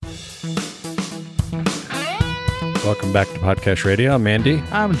Welcome back to Podcast Radio. I'm Andy.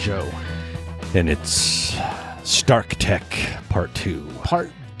 I'm Joe. And it's Stark Tech Part 2.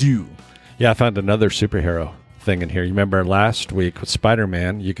 Part 2. Yeah, I found another superhero thing in here. You remember last week with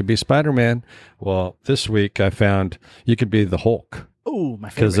Spider-Man, you could be Spider-Man. Well, this week I found you could be the Hulk. Oh, my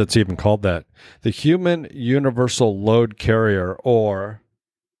favorite. Because it's even called that. The Human Universal Load Carrier, or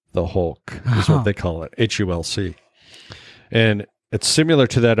the Hulk, is what they call it. HULC. And it's similar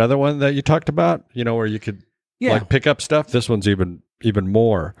to that other one that you talked about, you know, where you could like pick up stuff. This one's even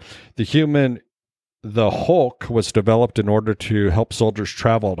more. The Hulk was developed in order to help soldiers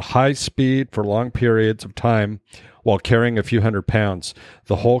travel at high speed for long periods of time while carrying a few hundred pounds.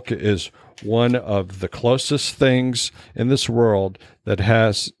 The Hulk is one of the closest things in this world that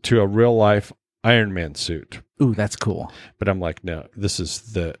has to a real-life Iron Man suit. Ooh, that's cool. But I'm like, no,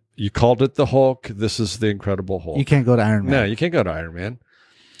 you called it the Hulk. This is the Incredible Hulk. You can't go to Iron Man. No, you can't go to Iron Man.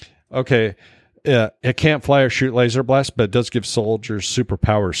 Okay. It can't fly or shoot laser blasts, but it does give soldiers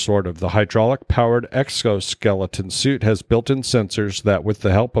superpowers, sort of. The hydraulic-powered exoskeleton suit has built-in sensors that, with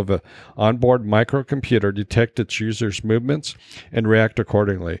the help of an onboard microcomputer, detect its users' movements and react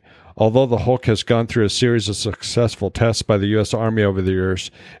accordingly. Although the Hulk has gone through a series of successful tests by the U.S. Army over the years,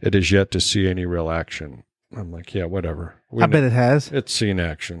 it is yet to see any real action. I'm like, yeah, whatever. I bet it has. It's seen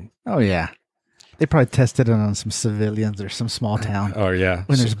action. Oh, yeah. They probably tested it on some civilians or some small town. Oh, yeah.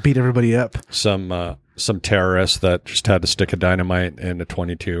 When they just beat everybody up. Some terrorists that just had to stick a dynamite in a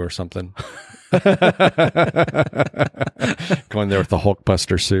 22 or something. Going there with the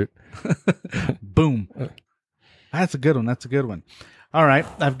Hulkbuster suit. Boom. That's a good one. All right.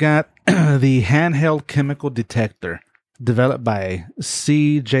 I've got the handheld chemical detector developed by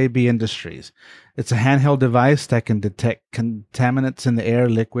CJB Industries. It's a handheld device that can detect contaminants in the air,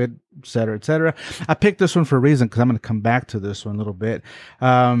 liquid, et cetera, et cetera. I picked this one for a reason because I'm going to come back to this one a little bit.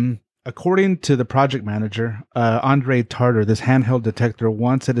 According to the project manager, Andre Tartar, this handheld detector,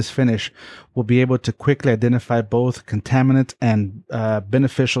 once it is finished, will be able to quickly identify both contaminants and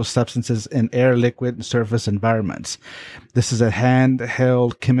beneficial substances in air, liquid, and surface environments. This is a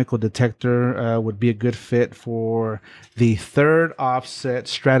handheld chemical detector, would be a good fit for the third offset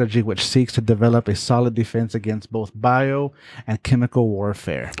strategy, which seeks to develop a solid defense against both bio and chemical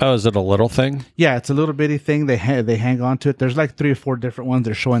warfare. Oh, is it a little thing? Yeah, it's a little bitty thing. They hang on to it. There's like 3 or 4 different ones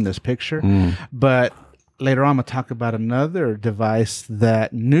they're showing this picture. But later on, I'm going to talk about another device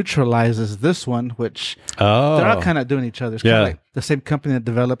that neutralizes this one, which they're all kind of doing each other. It's kind of like the same company that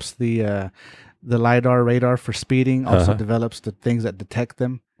develops the LiDAR radar for speeding also develops the things that detect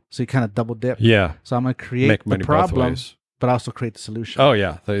them. So you kind of double dip. Yeah. So I'm going to create the problem, but also create the solution. Oh,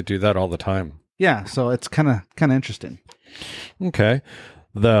 yeah. They do that all the time. Yeah. So it's kind of interesting. Okay.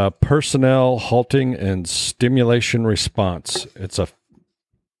 The Personnel Halting and Stimulation Response. It's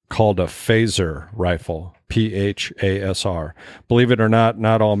called a phaser rifle, PHASR. Believe it or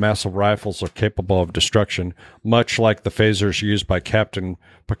not all massive rifles are capable of destruction, much like the phasers used by Captain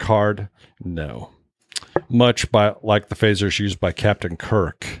Picard. No. Like the phasers used by Captain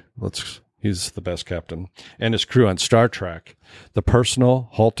Kirk. He's the best captain. And his crew on Star Trek. The Personal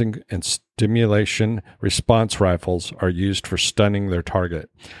Halting and Stimulation Response rifles are used for stunning their target.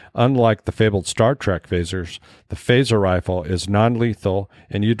 Unlike the fabled Star Trek phasers, the phaser rifle is non-lethal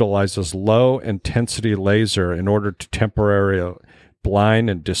and utilizes low-intensity laser in order to temporarily blind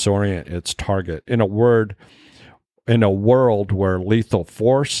and disorient its target. In a world where lethal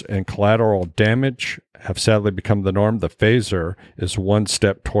force and collateral damage have sadly become the norm, the phaser is one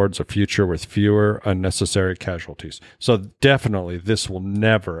step towards a future with fewer unnecessary casualties. So definitely this will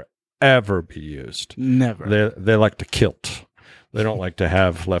never, ever be used. Never. They like to kilt. They don't like to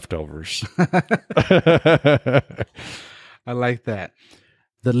have leftovers. I like that.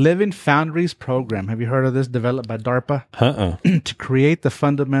 The Living Foundries program. Have you heard of this? Developed by DARPA to create the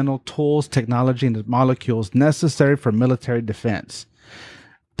fundamental tools, technology, and molecules necessary for military defense.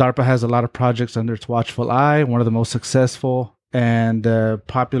 DARPA has a lot of projects under its watchful eye. One of the most successful and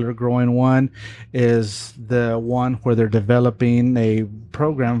popular growing one is the one where they're developing a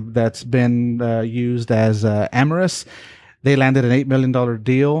program that's been used as Amorous. They landed an $8 million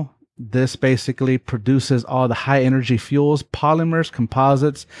deal. This basically produces all the high-energy fuels, polymers,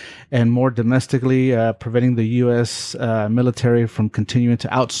 composites, and more domestically, preventing the U.S. Military from continuing to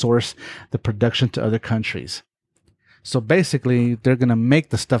outsource the production to other countries. So basically, they're going to make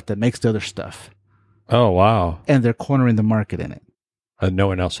the stuff that makes the other stuff. Oh, wow. And they're cornering the market in it. No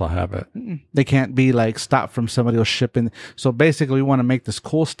one else will have it. They can't be like stopped from somebody else shipping. So basically, we want to make this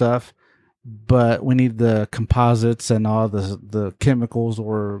cool stuff, but we need the composites and all the chemicals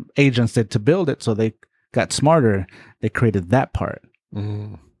or agents to build it. So they got smarter. They created that part.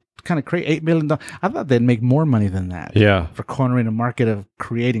 Kind kind of crazy. $8 million. I thought they'd make more money than that. Yeah. For cornering a market of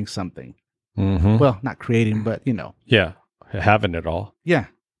creating something. Mm-hmm. Well, not creating, but Yeah. Having it all. Yeah.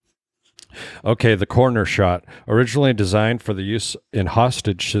 Okay, the corner shot. Originally designed for the use in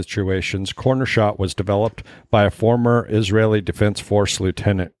hostage situations, corner shot was developed by a former Israeli Defense Force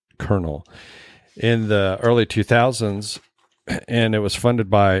lieutenant colonel in the early 2000s, and it was funded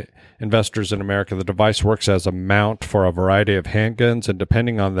by investors in America. The device works as a mount for a variety of handguns, and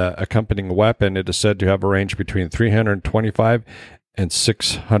depending on the accompanying weapon, it is said to have a range between 325 and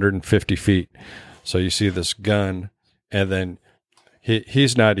 650 feet. So you see this gun, and then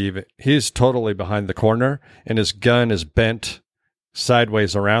he's totally behind the corner, and his gun is bent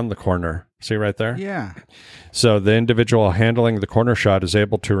sideways around the corner. See right there? Yeah. So the individual handling the corner shot is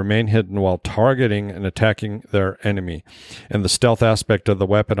able to remain hidden while targeting and attacking their enemy. And the stealth aspect of the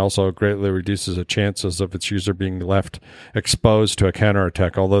weapon also greatly reduces the chances of its user being left exposed to a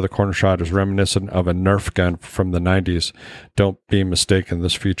counterattack. Although the corner shot is reminiscent of a Nerf gun from the 90s, don't be mistaken,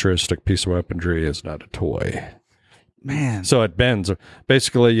 this futuristic piece of weaponry is not a toy. Man. So it bends.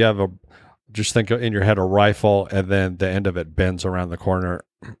 Basically, you have just think in your head a rifle, and then the end of it bends around the corner,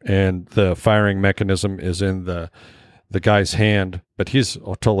 and the firing mechanism is in the guy's hand, but he's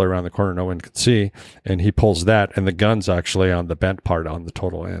totally around the corner. No one can see, and he pulls that, and the gun's actually on the bent part on the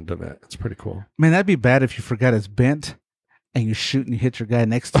total end of it. It's pretty cool. Man, that'd be bad if you forgot it's bent and you shoot and you hit your guy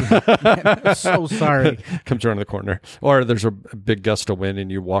next to you. Man, I'm so sorry. Comes around the corner. Or there's a big gust of wind and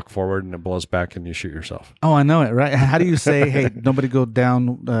you walk forward and it blows back and you shoot yourself. Oh, I know it, right? How do you say, hey, nobody go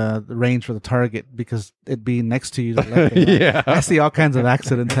down the range for the target because it'd be next to you? To left and right? Yeah. I see all kinds of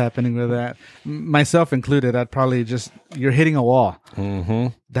accidents happening with that. Myself included, I'd probably you're hitting a wall. Mm-hmm.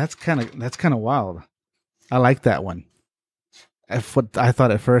 That's kind of wild. I like that one. What I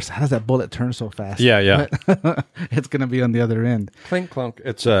thought at first, how does that bullet turn so fast? Yeah. But it's going to be on the other end. Clink clunk.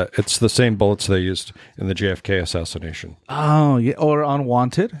 It's the same bullets they used in the JFK assassination. Oh yeah, or on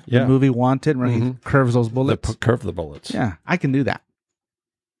Wanted, the movie Wanted, where he curves those bullets. Curve the bullets. Yeah, I can do that.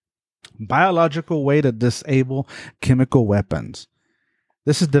 Biological way to disable chemical weapons.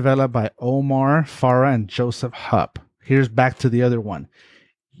 This is developed by Omar Farah and Joseph Hupp. Here's back to the other one.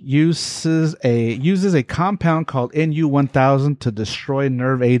 Uses a compound called NU-1000 to destroy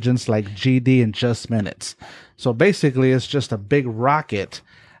nerve agents like GD in just minutes. So basically, it's just a big rocket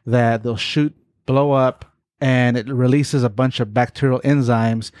that they'll shoot, blow up, and it releases a bunch of bacterial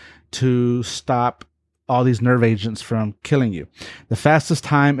enzymes to stop all these nerve agents from killing you. The fastest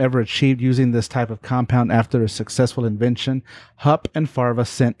time ever achieved using this type of compound after a successful invention, Hupp and Farva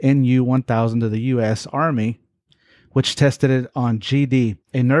sent NU-1000 to the U.S. Army, which tested it on GD,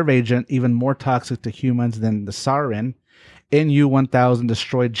 a nerve agent even more toxic to humans than the sarin. NU-1000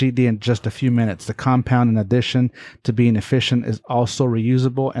 destroyed GD in just a few minutes. The compound, in addition to being efficient, is also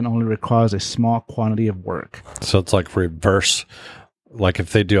reusable and only requires a small quantity of work. So it's like reverse. Like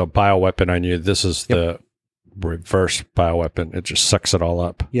if they do a bioweapon on you, this is the reverse bioweapon. It just sucks it all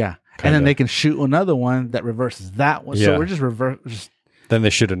up. Yeah. And then they can shoot another one that reverses that one. Yeah. So we're just Then they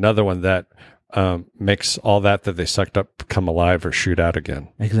shoot another one that makes all that they sucked up come alive or shoot out again.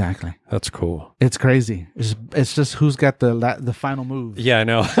 Exactly. That's cool. It's crazy. It's just who's got the final move. Yeah, I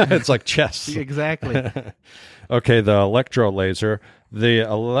know. It's like chess. Exactly. Okay, the electro laser. The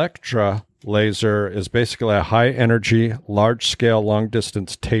electra laser is basically a high-energy, large-scale,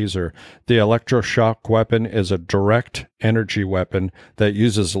 long-distance taser. The electroshock weapon is a direct energy weapon that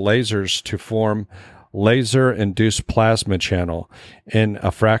uses lasers to form laser-induced plasma channel. In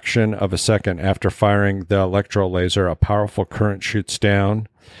a fraction of a second after firing the electro laser, a powerful current shoots down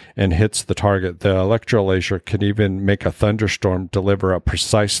and hits the target. The electro laser can even make a thunderstorm deliver a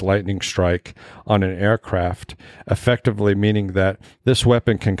precise lightning strike on an aircraft, effectively meaning that this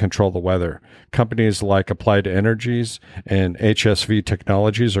weapon can control the weather. Companies like Applied Energies and HSV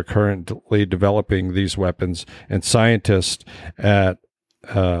Technologies are currently developing these weapons, and scientists at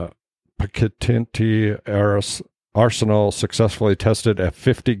Pacienti Arsenal successfully tested a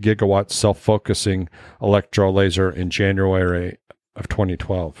 50 gigawatt self-focusing electro laser in January of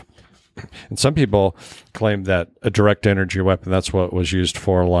 2012. And some people claim that a direct energy weapon, that's what was used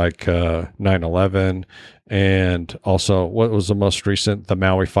for like 9/11, and also what was the most recent, the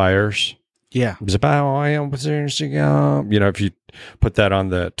Maui fires. Yeah. It was about, if you put that on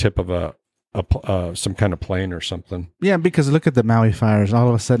the tip of some kind of plane or something. Yeah, because look at the Maui fires. All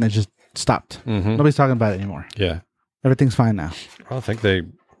of a sudden, it just stopped. Mm-hmm. Nobody's talking about it anymore. Yeah. Everything's fine now. I think they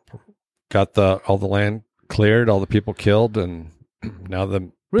got all the land cleared, all the people killed, and now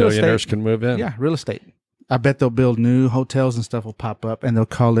the billionaires can move in. Yeah, real estate. I bet they'll build new hotels and stuff will pop up, and they'll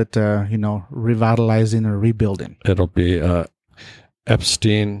call it, revitalizing or rebuilding. It'll be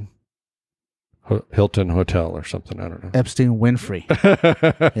Epstein Hilton Hotel or something. I don't know. Epstein Winfrey.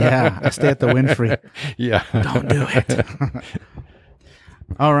 Yeah, I stay at the Winfrey. Yeah. Don't do it.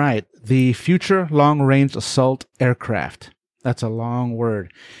 All right. The Future Long-Range Assault Aircraft. That's a long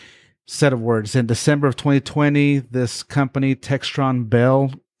set of words. In December of 2020, this company, Textron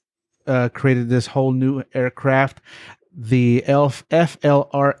Bell, created this whole new aircraft. The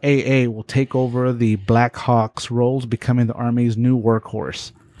FLRAA will take over the Black Hawk's roles, becoming the Army's new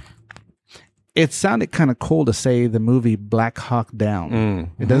workhorse. It sounded kind of cool to say the movie Black Hawk Down.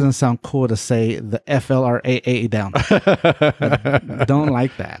 Mm-hmm. It doesn't sound cool to say the FLRAA down. I don't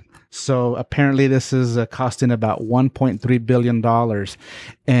like that. So apparently this is costing about $1.3 billion.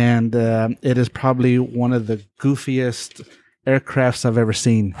 And it is probably one of the goofiest aircrafts I've ever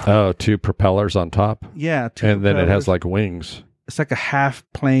seen. Oh, 2 propellers on top? Yeah. And then it has like wings. It's like a half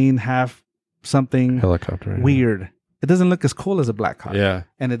plane, half something. Helicopter. Weird. It doesn't look as cool as a Black Hawk. Yeah.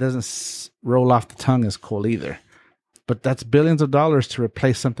 And it doesn't roll off the tongue as cool either. But that's billions of dollars to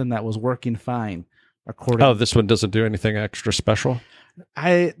replace something that was working fine. This one doesn't do anything extra special?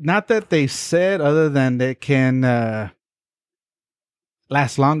 Not that they said, other than they can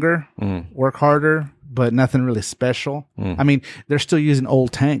last longer, work harder, but nothing really special. I mean, they're still using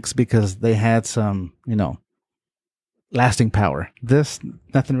old tanks because they had some, lasting power. This,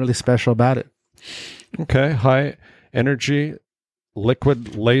 nothing really special about it. Okay. High energy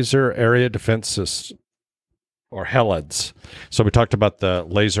liquid laser area defense system, or HELADS. So we talked about the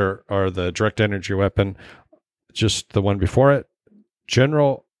laser or the direct energy weapon, just the one before it.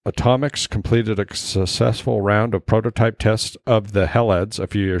 General Atomics completed a successful round of prototype tests of the HELADS a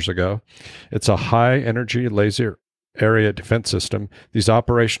few years ago. It's a high-energy laser area defense system. These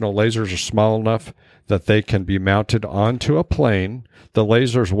operational lasers are small enough that they can be mounted onto a plane. The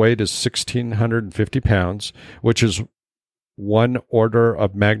laser's weight is 1,650 pounds, which is 1 order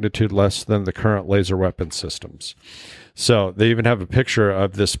of magnitude less than the current laser weapon systems. So they even have a picture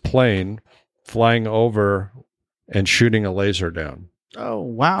of this plane flying over and shooting a laser down. Oh,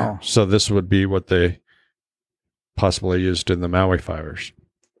 wow. So this would be what they possibly used in the Maui fires.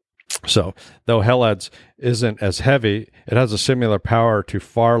 So though HELADS isn't as heavy, it has a similar power to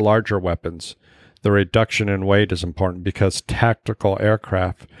far larger weapons. The reduction in weight is important because tactical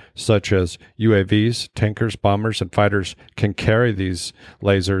aircraft such as UAVs, tankers, bombers, and fighters can carry these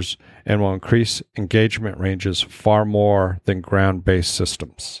lasers and will increase engagement ranges far more than ground-based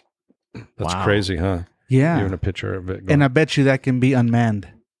systems. That's crazy, huh? Yeah. Even a picture of it. And I bet you that can be unmanned.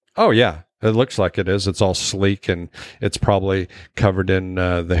 Oh, yeah. It looks like it is. It's all sleek, and it's probably covered in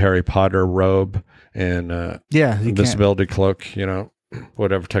the Harry Potter robe and invisibility cloak,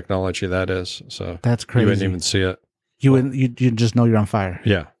 whatever technology that is. So that's crazy. You wouldn't even see it. You just know you're on fire.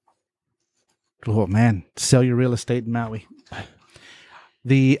 Yeah. Oh, man. Sell your real estate in Maui.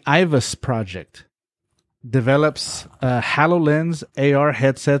 The IVAS project develops HoloLens AR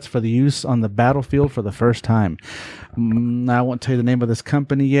headsets for the use on the battlefield for the first time. I won't tell you the name of this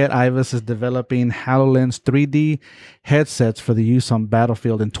company yet. IVAS is developing HoloLens 3D headsets for the use on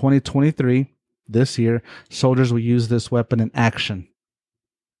battlefield. In 2023, this year, soldiers will use this weapon in action.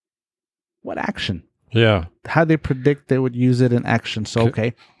 What action? Yeah. How they predict they would use it in action. So,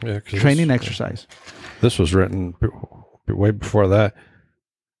 okay. Yeah, training exercise. This was written way before that.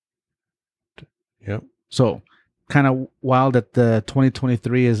 Yep. So, kind of wild that the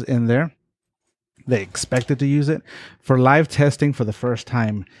 2023 is in there. They expected to use it for live testing for the first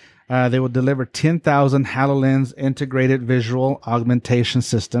time. They will deliver 10,000 HoloLens integrated visual augmentation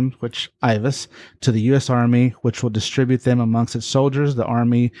system, which IVAS, to the U.S. Army, which will distribute them amongst its soldiers. The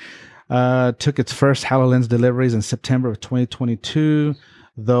Army took its first HoloLens deliveries in September of 2022,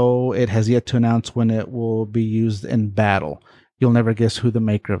 though it has yet to announce when it will be used in battle. You'll never guess who the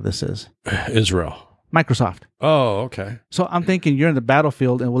maker of this is. Israel. Microsoft. Oh, okay. So I'm thinking you're in the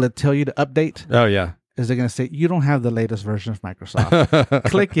battlefield, and will it tell you to update? Oh, yeah. Is it going to say, you don't have the latest version of Microsoft?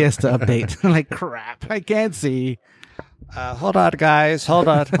 Click yes to update. Like, crap, I can't see. Hold on, guys. Hold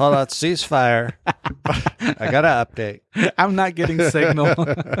on. Ceasefire. I got to update. I'm not getting signal.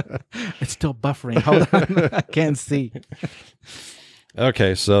 It's still buffering. Hold on. I can't see.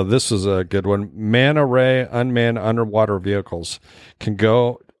 Okay, so this is a good one. Man array unmanned underwater vehicles can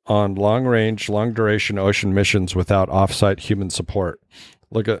go on long-range, long-duration ocean missions without off-site human support.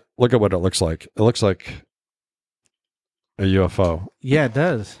 Look at what it looks like. It looks like a UFO. Yeah, it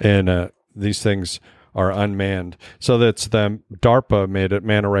does. And these things are unmanned. So that's them. DARPA made it.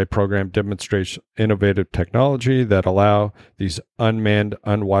 Man Array program demonstrates innovative technology that allow these unmanned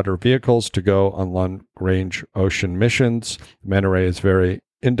underwater vehicles to go on long-range ocean missions. Man Array is very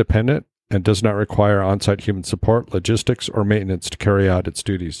independent and does not require on-site human support, logistics, or maintenance to carry out its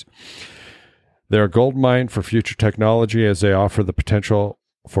duties. They're a gold mine for future technology as they offer the potential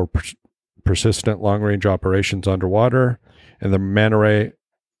for persistent long-range operations underwater, and the manta ray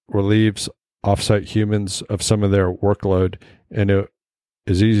relieves off-site humans of some of their workload, and it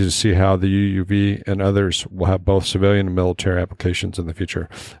is easy to see how the UUV and others will have both civilian and military applications in the future.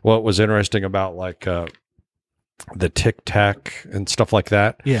 What was interesting about like the Tic Tac and stuff like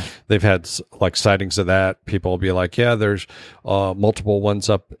that, Yeah. they've had like sightings of that. People will be like, yeah, there's multiple ones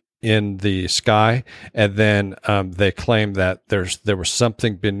up in the sky, and then they claim that there was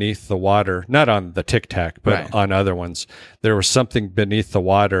something beneath the water, not on the Tic Tac, but Right. on other ones. There was something beneath the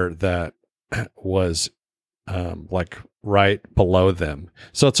water that was like right below them.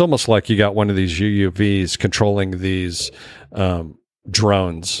 So it's almost like you got one of these UUVs controlling these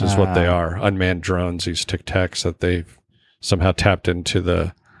drones, is what they are, unmanned drones, these Tic Tacs that they've somehow tapped into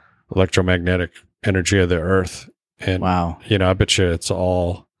the electromagnetic energy of the Earth. And, Wow. you know, I bet you it's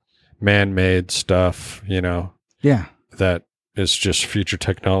all man-made stuff, you know, Yeah. that is just future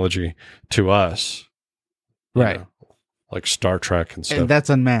technology to us. you Right. know, like Star Trek and stuff. And that's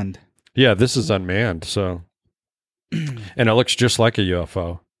unmanned. Yeah, this is unmanned, so. And it looks just like a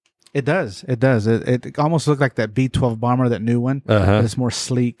UFO. It does. It does. It almost looked like that B-12 bomber, that new one, Uh-huh. but it's more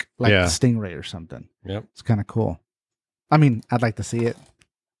sleek, like Yeah. the Stingray or something. Yep. It's kind of cool. I mean, I'd like to see it.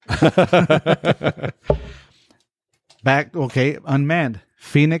 Unmanned.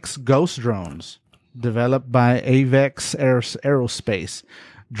 Phoenix Ghost drones, developed by Avex Aerospace.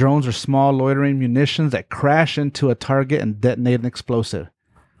 Drones are small loitering munitions that crash into a target and detonate an explosive.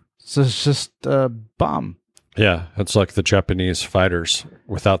 So it's just a bomb. Yeah, it's like the Japanese fighters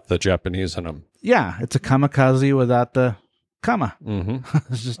without the Japanese in them. Yeah, it's a kamikaze without the kama. Mm-hmm.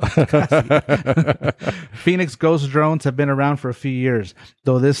 It's just Phoenix Ghost drones have been around for a few years,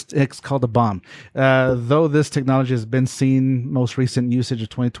 though it's called a bomb. Though this technology has been seen most recent usage of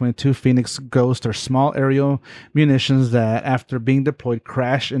 2022, Phoenix Ghost are small aerial munitions that, after being deployed,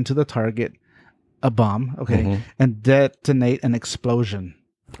 crash into the target, a bomb, and detonate an explosion.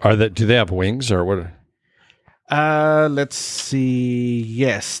 Do they have wings or what? Let's see.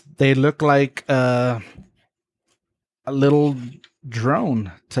 Yes, they look like a little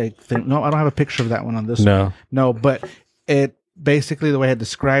drone type thing. No, I don't have a picture of that one on this one. No, but it basically, the way I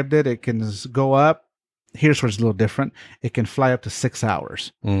described it, it can go up. Here's where it's a little different. It can fly up to 6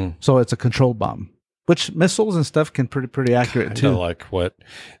 hours. So it's a controlled bomb, which missiles and stuff can pretty accurate too. Like what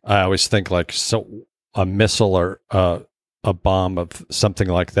I always think, like a missile or a bomb of something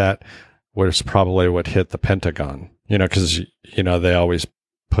like that was probably what hit the Pentagon. You know, because they always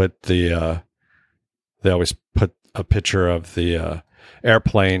put a picture of the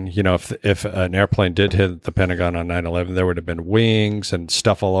airplane. You know, if an airplane did hit the Pentagon on 9/11, there would have been wings and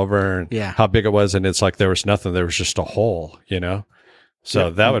stuff all over, and how big it was. And it's like there was nothing. There was just a hole, you know.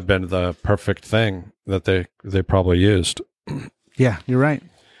 So that would have been the perfect thing that they probably used. Yeah, you're right.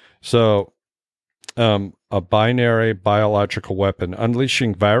 So a binary biological weapon.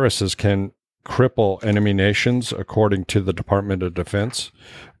 Unleashing viruses can cripple enemy nations, according to the Department of Defense.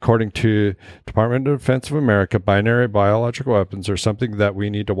 According to Department of Defense of America, binary biological weapons are something that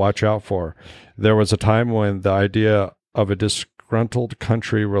we need to watch out for. There was a time when the idea of a disgruntled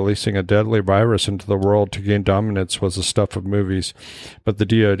country releasing a deadly virus into the world to gain dominance was the stuff of movies, but the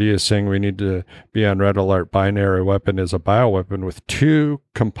DoD is saying we need to be on red alert. Binary weapon is a bioweapon with two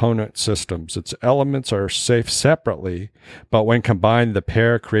component systems. Its elements are safe separately, but when combined, the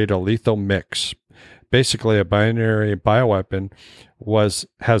pair create a lethal mix. Basically, a binary bioweapon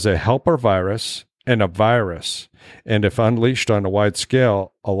has a helper virus and a virus, and if unleashed on a wide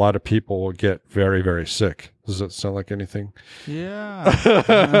scale, a lot of people will get very, very sick. Does that sound like anything?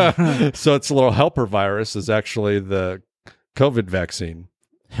 Yeah. So it's a little helper virus is actually the COVID vaccine.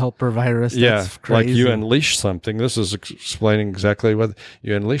 Helper virus. Yeah, That's crazy. like you unleash something. This is explaining exactly what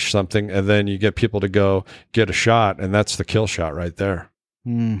you unleash something, and then you get people to go get a shot, and that's the kill shot right there.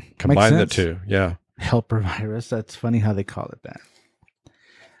 Combine the two. Yeah. Helper virus. That's funny how they call it that.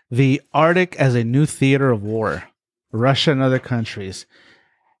 The Arctic as a new theater of war. Russia and other countries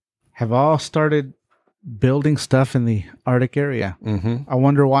have all started building stuff in the Arctic area. I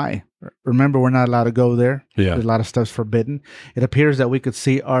wonder why. Remember, we're not allowed to go there. Yeah. A lot of stuff's forbidden. It appears that we could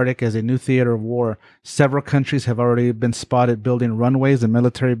see Arctic as a new theater of war. Several countries have already been spotted building runways and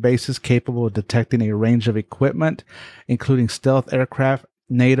military bases capable of detecting a range of equipment, including stealth aircraft.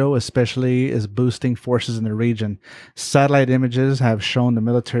 NATO especially is boosting forces in the region. Satellite images have shown the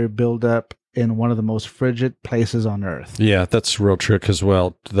military buildup in one of the most frigid places on Earth. Yeah, that's real trick as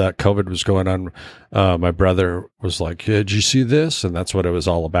well. That COVID was going on. My brother was like, yeah, did you see this? And that's what it was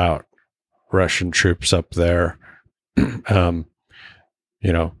all about. Russian troops up there,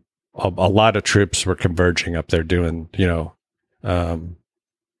 a lot of troops were converging up there doing,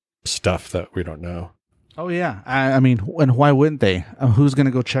 stuff that we don't know. Oh yeah, I mean, and why wouldn't they? Who's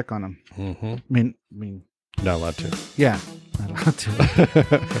gonna go check on them? Mm-hmm. I mean, not allowed to. Yeah, not allowed to.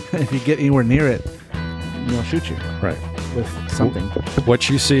 If you get anywhere near it, they'll shoot you. Right. With something. What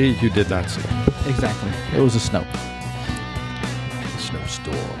you see, you did not see. Exactly. It was a snow.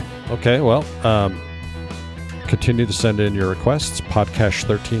 Snowstorm. Okay, well, continue to send in your requests,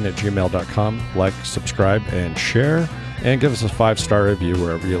 podcast13@gmail.com. Like, subscribe, and share. And give us a 5-star review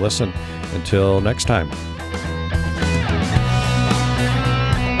wherever you listen. Until next time.